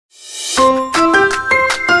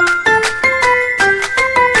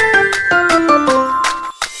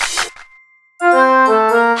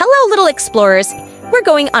explorers. We're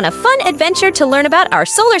going on a fun adventure to learn about our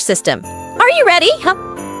solar system. Are you ready?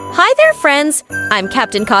 Hi there, friends. I'm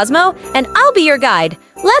Captain Cosmo, and I'll be your guide.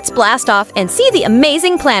 Let's blast off and see the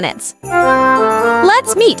amazing planets.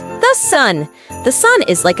 Let's meet the Sun. The Sun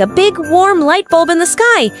is like a big, warm light bulb in the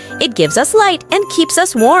sky. It gives us light and keeps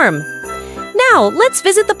us warm. Now, let's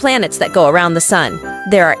visit the planets that go around the Sun.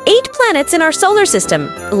 There are 8 planets in our solar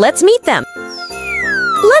system. Let's meet them.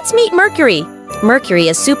 Let's meet Mercury. Mercury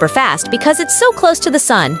is super fast because it's so close to the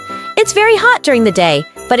Sun. It's very hot during the day,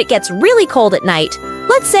 but it gets really cold at night.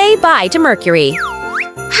 Let's say bye to Mercury.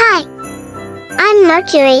 Hi, I'm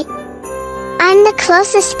Mercury. I'm the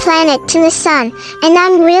closest planet to the Sun, and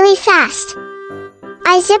I'm really fast.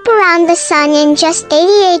 I zip around the Sun in just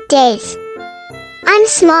 88 days. I'm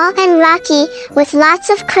small and rocky, with lots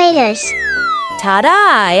of craters.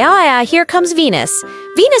 Ta-da! Here comes Venus.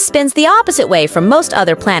 Venus spins the opposite way from most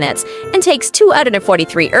other planets and takes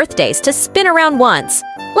 243 Earth days to spin around once.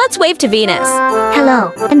 Let's wave to Venus.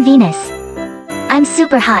 Hello, I'm Venus. I'm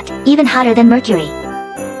super hot, even hotter than Mercury.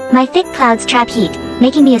 My thick clouds trap heat,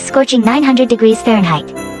 making me a scorching 900 degrees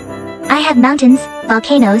Fahrenheit. I have mountains,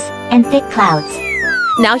 volcanoes, and thick clouds.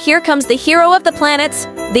 Now here comes the hero of the planets,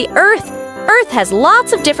 the Earth. Earth has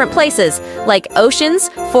lots of different places, like oceans,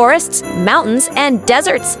 forests, mountains, and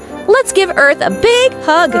deserts. Let's give Earth a big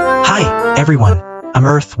hug. Hi, everyone. I'm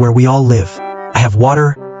Earth, where we all live. I have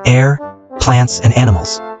water, air, plants, and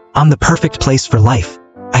animals. I'm the perfect place for life.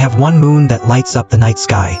 I have one moon that lights up the night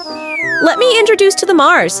sky. Let me introduce to the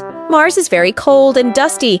Mars. Mars is very cold and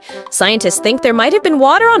dusty. Scientists think there might have been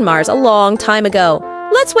water on Mars a long time ago.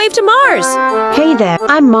 Let's wave to Mars. Hey there,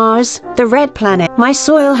 I'm Mars, the red planet. My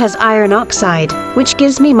soil has iron oxide, which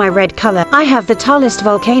gives me my red color. I have the tallest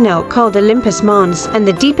volcano called Olympus Mons and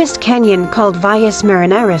the deepest canyon called Valles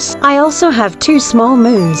Marineris. I also have 2 small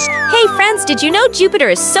moons. Hey friends, did you know Jupiter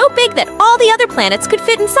is so big that all the other planets could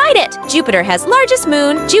fit inside it? Jupiter has largest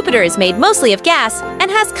moon, Jupiter is made mostly of gas,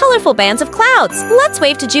 and has colorful bands of clouds. Let's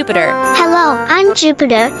wave to Jupiter. Hello, I'm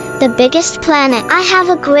Jupiter, the biggest planet. I have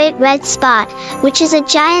a great red spot, which is a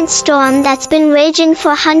giant storm that's been raging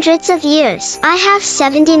for hundreds of years. I have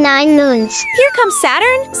 79 moons. Here comes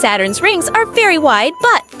Saturn. Saturn's rings are very wide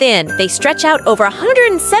but thin. They stretch out over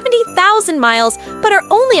 170,000 miles but are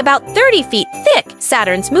only about 30 feet thick.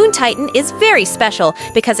 Saturn's moon Titan is very special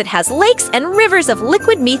because it has lakes and rivers of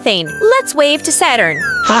liquid methane. Let's wave to Saturn.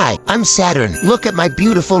 Hi, I'm Saturn. Look at my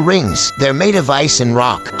beautiful rings. They're made of ice and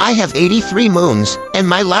rock. I have 83 moons, and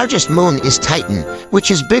my largest moon is Titan, which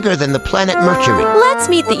is bigger than the planet Mercury. Let's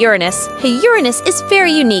meet the Uranus. Uranus is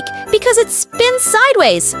very unique because it spins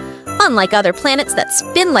sideways. Unlike other planets that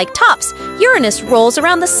spin like tops, Uranus rolls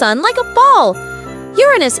around the Sun like a ball.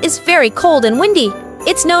 Uranus is very cold and windy.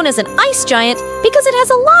 It's known as an ice giant because it has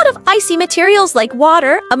a lot of icy materials like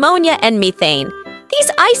water, ammonia, and methane.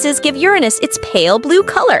 These ices give Uranus its pale blue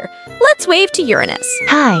color. Let's wave to Uranus.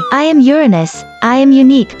 Hi, I am Uranus. I am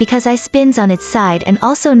unique because I spins on its side and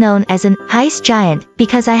also known as an ice giant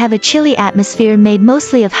because I have a chilly atmosphere made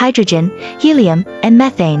mostly of hydrogen, helium, and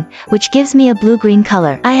methane, which gives me a blue-green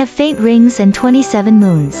color. I have faint rings and 27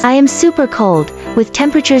 moons. I am super cold, with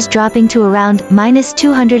temperatures dropping to around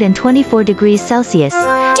 -224 degrees Celsius.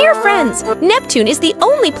 Dear friends, Neptune is the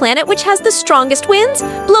only planet which has the strongest winds,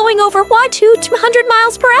 blowing over 200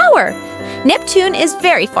 miles per hour. Neptune is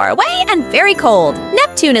very far away and very cold.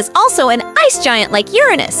 Neptune is also an ice giant like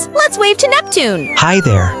Uranus. Let's wave to Neptune. Hi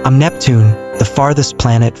there, I'm Neptune, the farthest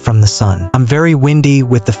planet from the Sun. I'm very windy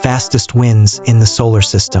with the fastest winds in the solar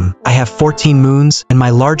system. I have 14 moons, and my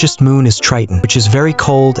largest moon is Triton, which is very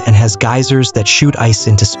cold and has geysers that shoot ice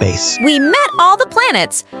into space. We met all the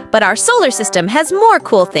planets, but our solar system has more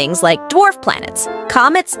cool things like dwarf planets,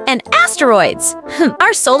 comets, and asteroids.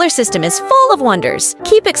 Our solar system is full of wonders.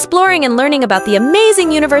 Keep exploring and learning about the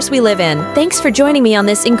amazing universe we live in. Thanks for joining me on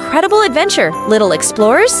this incredible adventure, little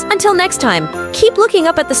explorers. Until next time, keep looking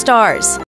up at the stars.